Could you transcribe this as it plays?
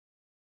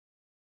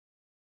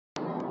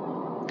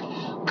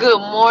Good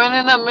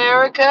morning,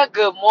 America.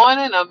 Good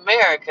morning,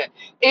 America.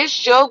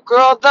 It's your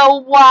girl,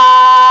 the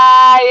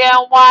why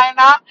and why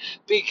not?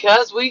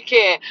 Because we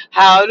can.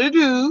 How to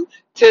do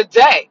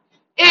today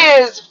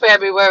is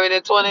February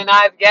the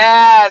 29th.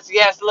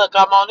 Yes, look,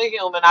 I'm on the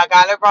human. I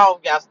got it wrong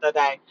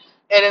yesterday.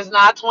 It is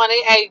not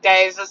 28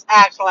 days. It's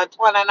actually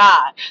 29.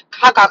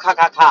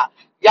 Ka.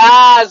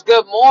 Yes,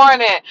 good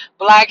morning.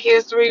 Black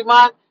History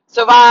Month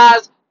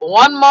survives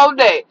one more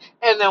day.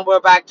 And then we're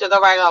back to the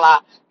regular.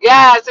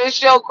 Yes,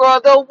 it's your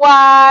girl, the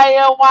why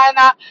and why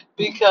not?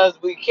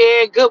 Because we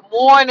can. Good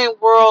morning,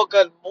 world.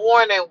 Good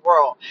morning,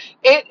 world.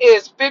 It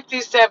is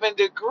 57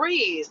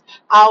 degrees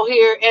out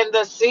here in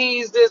the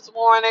seas this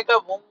morning.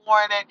 Good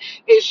morning.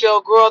 It's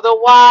your girl, the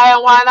why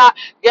and why not?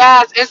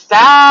 Yes, it's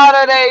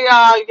Saturday,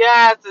 y'all.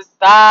 Yes, it's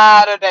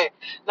Saturday.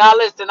 Now,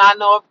 listen, I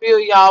know a few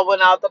of y'all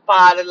went out to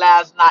party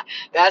last night.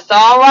 That's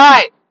all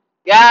right.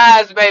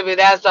 Yes, baby,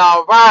 that's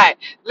all right.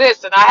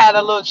 Listen, I had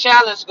a little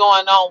challenge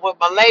going on with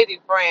my lady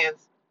friends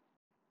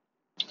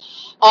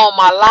on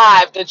my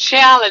live. The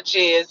challenge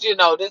is,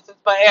 this is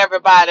for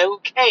everybody who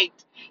can't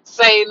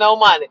save no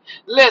money.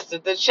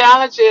 Listen, the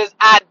challenge is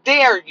I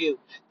dare you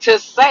to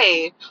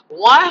save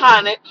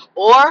 100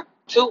 or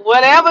to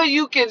whatever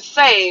you can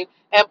save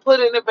and put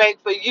in the bank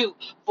for you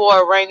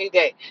for a rainy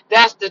day.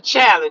 That's the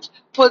challenge.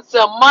 Put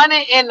some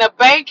money in the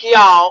bank,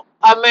 y'all,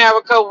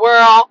 America,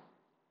 world,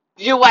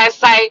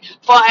 USA,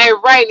 for a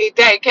rainy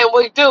day. Can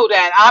we do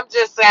that? I'm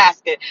just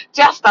asking.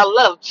 Just a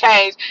little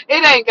change.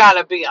 It ain't got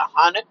to be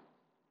 100.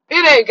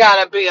 It ain't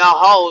gotta be a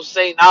whole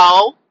scene,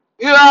 no.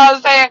 You know what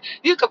I'm saying?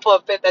 You can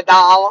put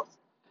 $50.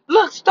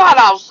 Look, start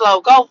off slow.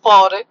 Go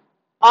 40.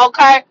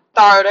 Okay?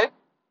 30.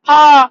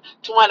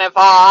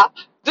 25.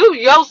 Do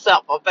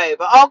yourself a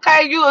favor.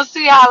 Okay? You will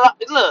see how,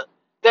 look,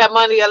 that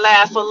money will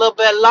last a little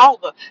bit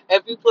longer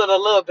if you put a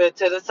little bit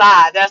to the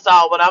side. That's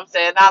all what I'm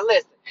saying. Now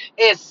listen,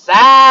 it's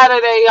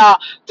Saturday, y'all.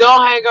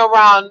 Don't hang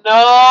around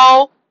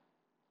no,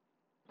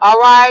 all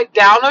right,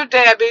 downer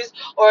Debbie's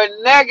or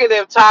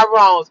negative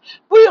Tyrone's.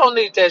 We don't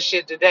need that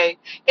shit today.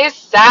 It's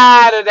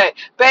Saturday.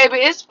 Baby,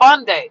 it's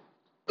fun day.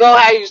 Go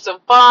have you some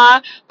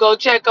fun. Go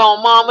check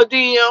on Mama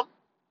Diem.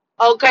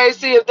 Okay,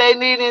 see if they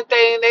need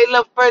anything in their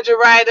little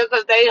refrigerator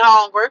because they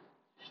hungry.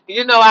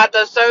 After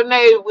a certain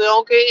age, we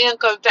don't get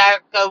income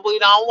tax because we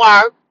don't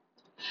work.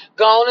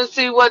 Go on and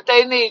see what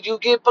they need. You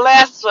get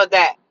blessed for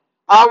that.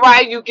 All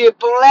right, you get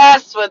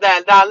blessed for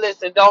that. Now,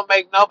 listen, don't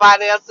make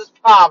nobody else's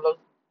problems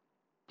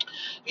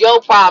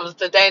your problems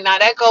today. Now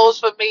that goes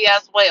for me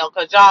as well,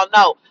 cause y'all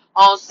know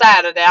on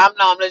Saturday I'm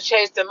normally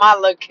chasing my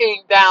little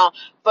king down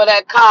for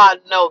that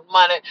card note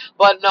money,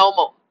 but no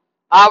more.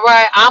 All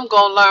right, I'm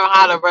gonna learn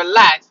how to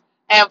relax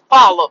and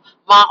follow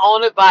my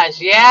own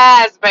advice.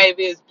 Yes,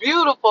 baby, it's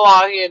beautiful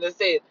out here in the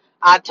city.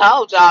 I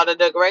told y'all the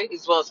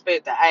degrees was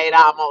 58,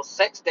 almost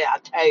 60. I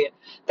tell you,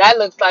 that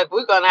looks like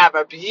we're gonna have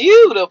a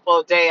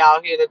beautiful day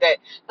out here today.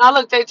 Now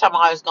look, they talking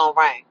about it's gonna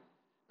rain.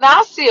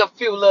 Now I see a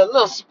few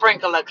little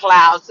sprinkle of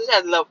clouds, just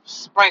a little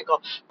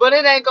sprinkle, but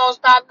it ain't gonna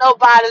stop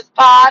nobody's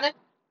party.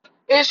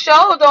 It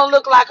sure don't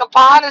look like a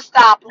party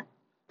stopper.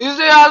 You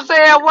see what I'm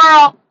saying,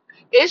 world?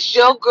 It's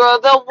your girl,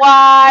 the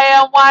why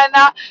and why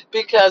not?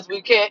 Because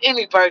we can't.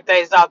 Any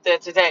birthdays out there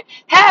today?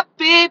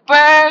 Happy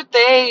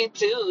birthday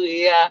to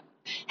ya.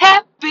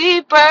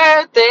 Happy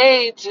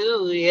birthday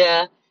to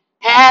ya.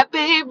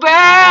 Happy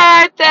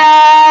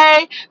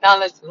birthday. Now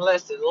listen.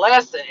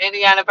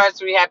 Any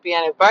anniversary, happy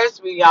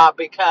anniversary, y'all,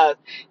 because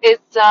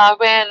it's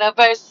our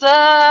anniversary.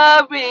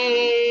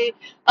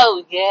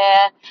 Oh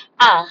yeah.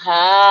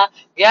 Uh-huh.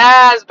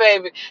 Yes,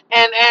 baby.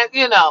 And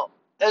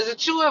as a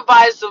true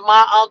advice of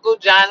my Uncle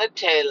Johnny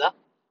Taylor,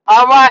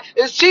 all right,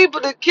 it's cheaper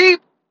to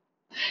keep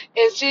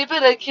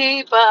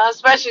her,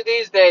 especially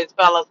these days,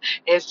 fellas.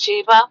 It's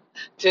cheaper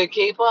to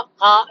keep her,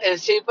 huh?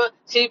 It's cheaper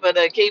to keep her,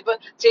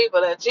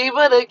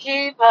 cheaper to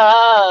keep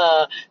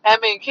her. I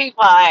mean, keep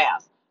her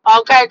ass.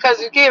 Okay,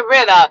 because you get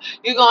rid of her,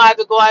 you're going to have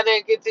to go out there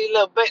and get these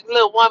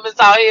little women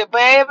out here,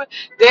 baby.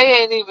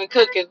 They ain't even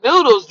cooking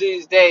noodles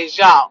these days,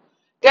 y'all.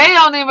 They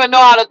don't even know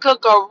how to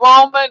cook a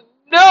Roman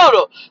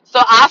noodle. So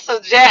I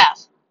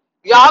suggest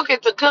y'all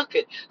get to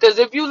cooking. Because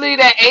if you leave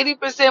that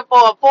 80%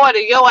 for a 40,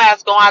 your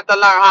ass going to have to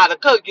learn how to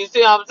cook. You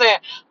see what I'm saying?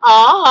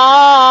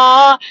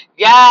 Uh-huh.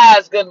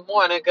 Yes, good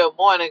morning,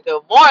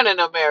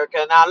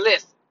 America. Now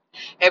listen.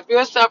 If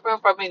you're suffering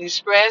from any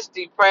stress,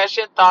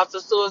 depression, thoughts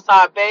of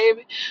suicide,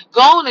 baby,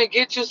 go on and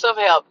get you some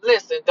help.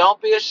 Listen, don't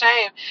be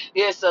ashamed.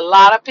 There's a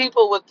lot of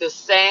people with the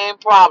same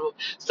problem.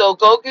 So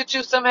go get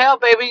you some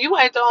help, baby. You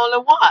ain't the only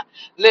one.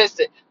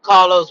 Listen,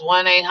 call those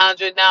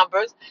 1-800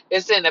 numbers.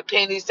 It's in the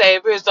penny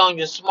saver. It's on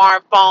your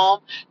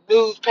smartphone,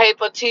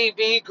 newspaper,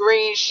 TV,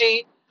 green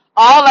sheet,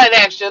 all that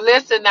extra.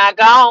 Listen, now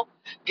go on.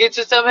 Get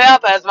you some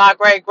help. As my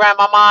great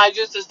grandmama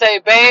used to say,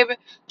 baby,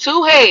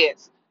 two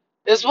heads.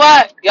 It's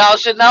what? Y'all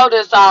should know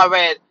this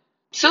already.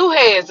 Two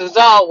heads is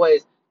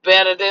always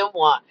better than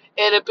one.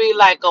 It'll be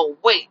like a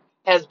weight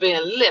has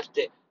been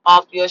lifted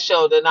off your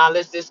shoulder. Now,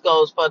 this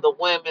goes for the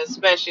women,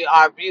 especially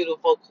our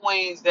beautiful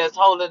queens that's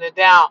holding it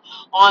down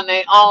on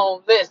their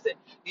own. Listen,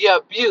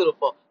 you're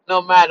beautiful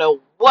no matter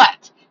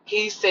what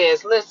he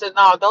says. Listen,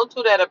 no, don't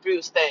do that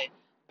abuse thing.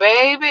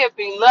 Baby, if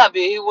he loved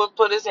you, he wouldn't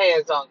put his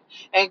hands on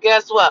you. And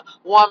guess what?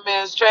 One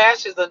man's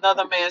trash is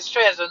another man's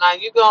treasure. Now,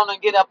 you're going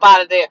to get up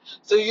out of there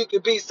so you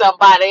can be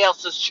somebody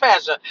else's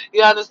treasure.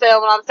 You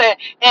understand what I'm saying?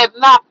 If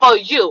not for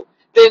you,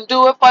 then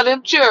do it for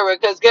them children.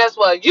 Because guess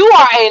what? You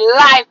are a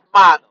life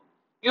model.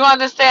 You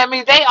understand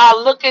me? They are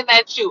looking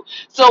at you.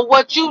 So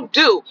what you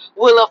do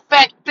will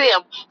affect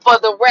them for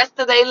the rest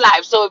of their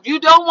life. So if you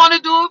don't want to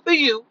do it for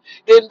you,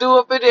 then do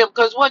it for them.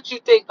 Because what you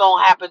think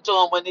going to happen to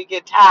them when they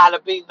get tired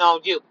of beating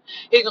on you?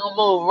 He going to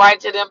move right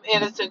to them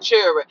innocent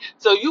children.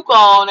 So you go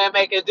on and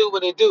make it do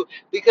what it do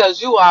because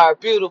you are a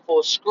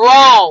beautiful,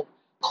 strong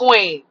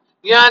queen.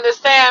 You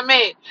understand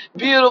me?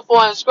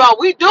 Beautiful and strong.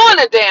 We doing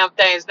the damn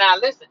things. Now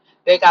listen,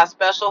 they got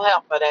special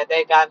help for that.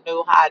 They got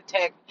new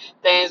high-tech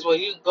things where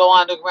you can go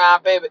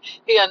underground, baby.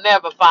 He'll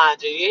never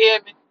find you. You hear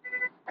me?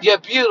 You're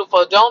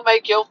beautiful. Don't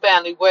make your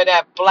family wear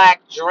that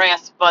black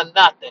dress for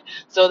nothing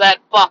so that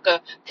fucker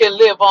can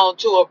live on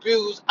to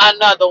abuse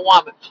another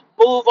woman.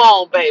 Move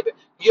on, baby.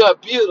 You're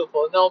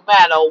beautiful no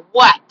matter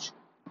what.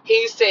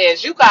 He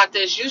says, you got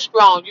this. You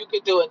strong. You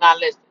can do it. Now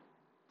listen.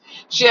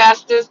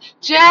 Justice,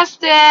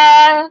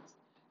 justice,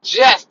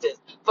 justice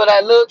for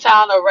that little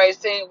town of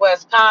Racine,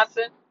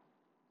 Wisconsin.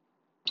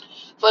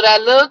 For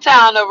that little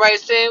town of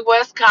Racine,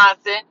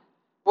 Wisconsin,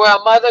 where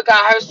a mother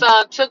got her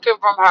son taken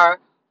from her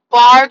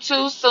far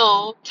too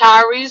soon,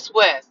 Tyrese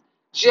West.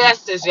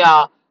 Justice,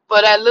 y'all. For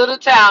that little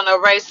town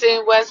of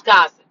Racine,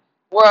 Wisconsin,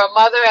 where a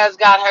mother has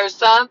got her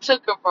son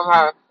taken from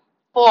her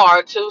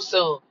far too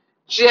soon.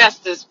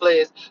 Justice,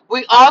 please.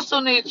 We also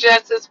need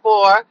justice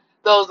for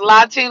those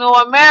Latino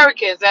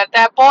Americans at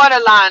that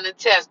borderline in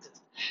Texas,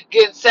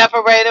 getting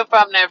separated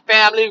from their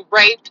family,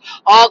 raped,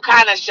 all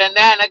kind of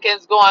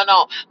shenanigans going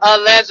on.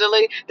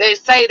 Allegedly, they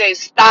say they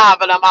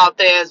starving them out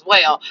there as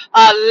well.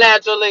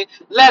 Allegedly,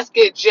 let's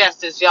get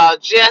justice, y'all.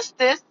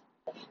 Justice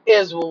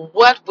is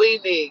what we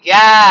need.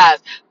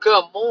 Yes.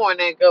 Good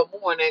morning, good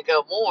morning,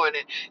 good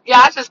morning. Yeah,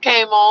 I just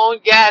came on,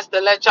 yes,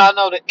 to let y'all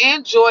know to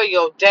enjoy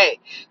your day.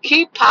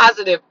 Keep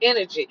positive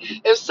energy.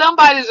 If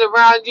somebody's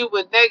around you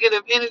with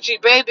negative energy,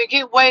 baby,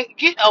 get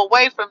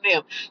away from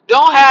them.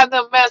 Don't have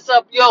them mess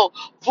up your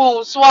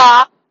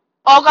bonsoir.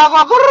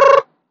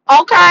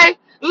 Okay?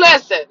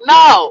 Listen,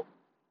 no.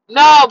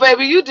 No,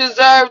 baby, you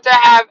deserve to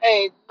have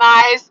a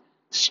nice,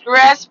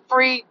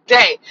 stress-free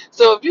day.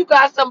 So if you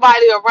got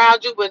somebody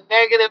around you with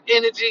negative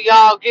energy,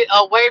 y'all get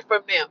away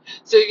from them.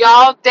 So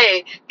y'all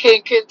day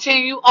can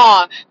continue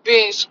on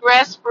being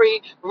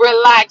stress-free,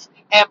 relaxed,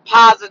 and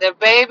positive,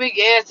 baby.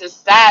 Yes, it's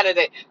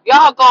Saturday.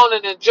 Y'all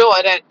going to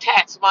enjoy that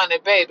tax money,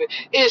 baby.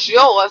 It's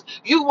yours.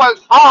 You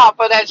worked hard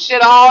for that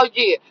shit all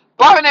year.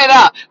 Burn it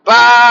up.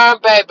 Burn,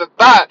 baby,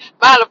 burn.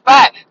 Matter of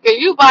fact, can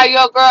you buy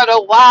your girl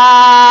the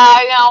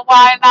why and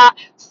why not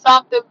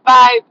something,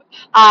 baby?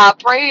 I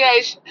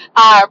appreciate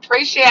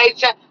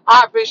you.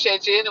 I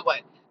appreciate you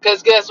anyway.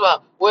 Because guess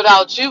what?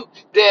 Without you,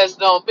 there's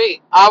no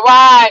me. All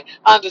right?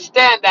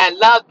 Understand that.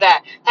 Love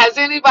that. Has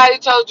anybody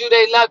told you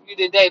they love you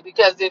today?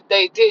 Because if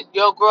they didn't,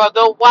 your girl,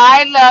 the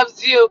why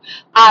loves you.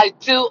 I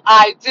do,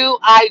 I do,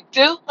 I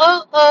do.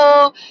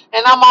 Ooh.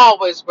 And I'm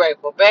always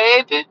grateful,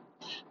 baby.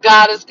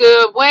 God is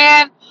good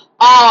when?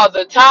 All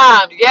the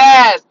time.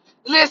 Yes.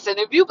 Listen,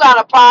 if you got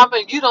a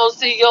problem and you don't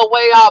see your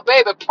way out,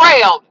 baby,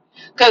 pray on it.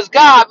 Because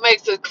God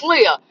makes it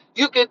clear.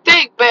 You can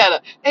think better.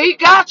 He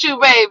got you,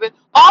 baby.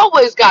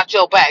 Always got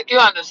your back. You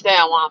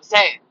understand what I'm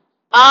saying?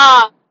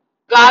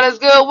 God is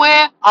good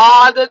when?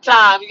 All the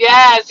time.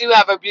 Yes, you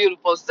have a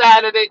beautiful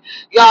Saturday.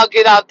 Y'all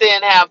get out there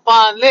and have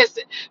fun.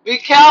 Listen, be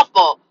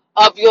careful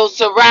of your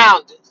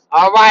surroundings.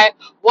 All right?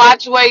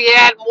 Watch where you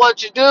at and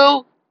what you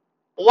do.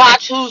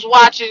 Watch who's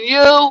watching you.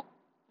 All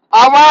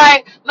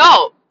right?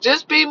 No,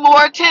 just be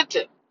more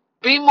attentive.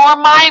 Be more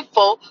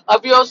mindful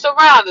of your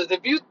surroundings.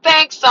 If you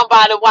think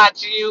somebody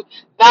watching you,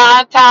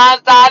 9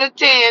 times out of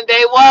 10,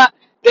 they what?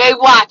 They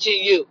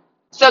watching you.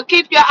 So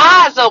keep your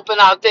eyes open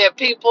out there,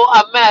 people.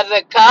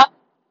 America,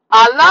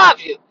 I love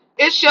you.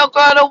 It's your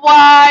girl, the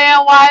why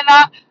and why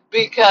not?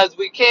 Because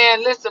we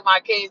can. Listen,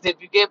 my kings,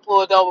 if you get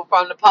pulled over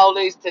from the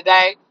police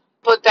today,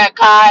 put that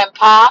car in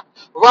park,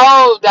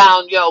 roll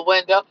down your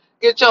window,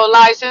 get your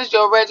license,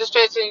 your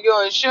registration,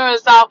 your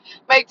insurance out.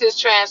 Make this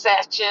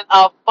transaction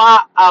a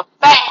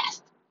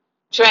fast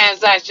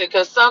transaction.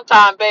 Because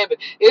sometimes, baby,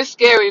 it's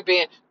scary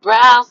being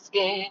brown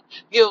skin.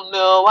 You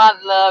know I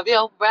love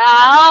your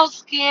brown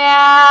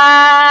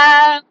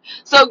skin.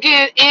 So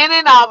get in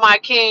and out, my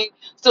king,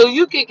 so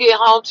you can get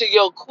home to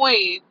your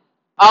queen.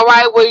 All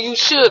right, where you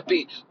should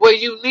be, where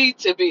you need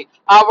to be.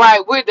 All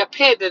right, we're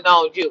dependent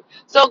on you.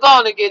 So go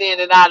on and get in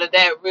and out of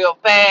that real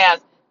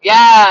fast.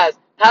 Yes.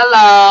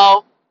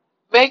 Hello.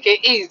 Make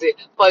it easy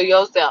for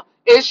yourself.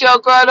 It's your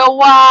girl, the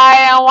why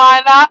and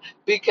why not?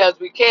 Because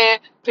we can.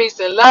 Peace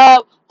and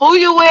love. Who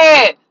you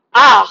with?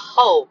 I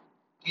hope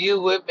you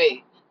with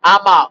me.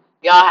 I'm out.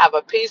 Y'all have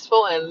a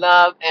peaceful and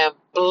love and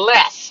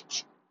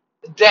blessed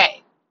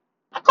day.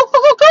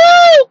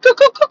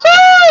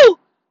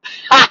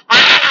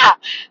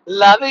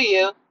 Loving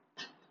you.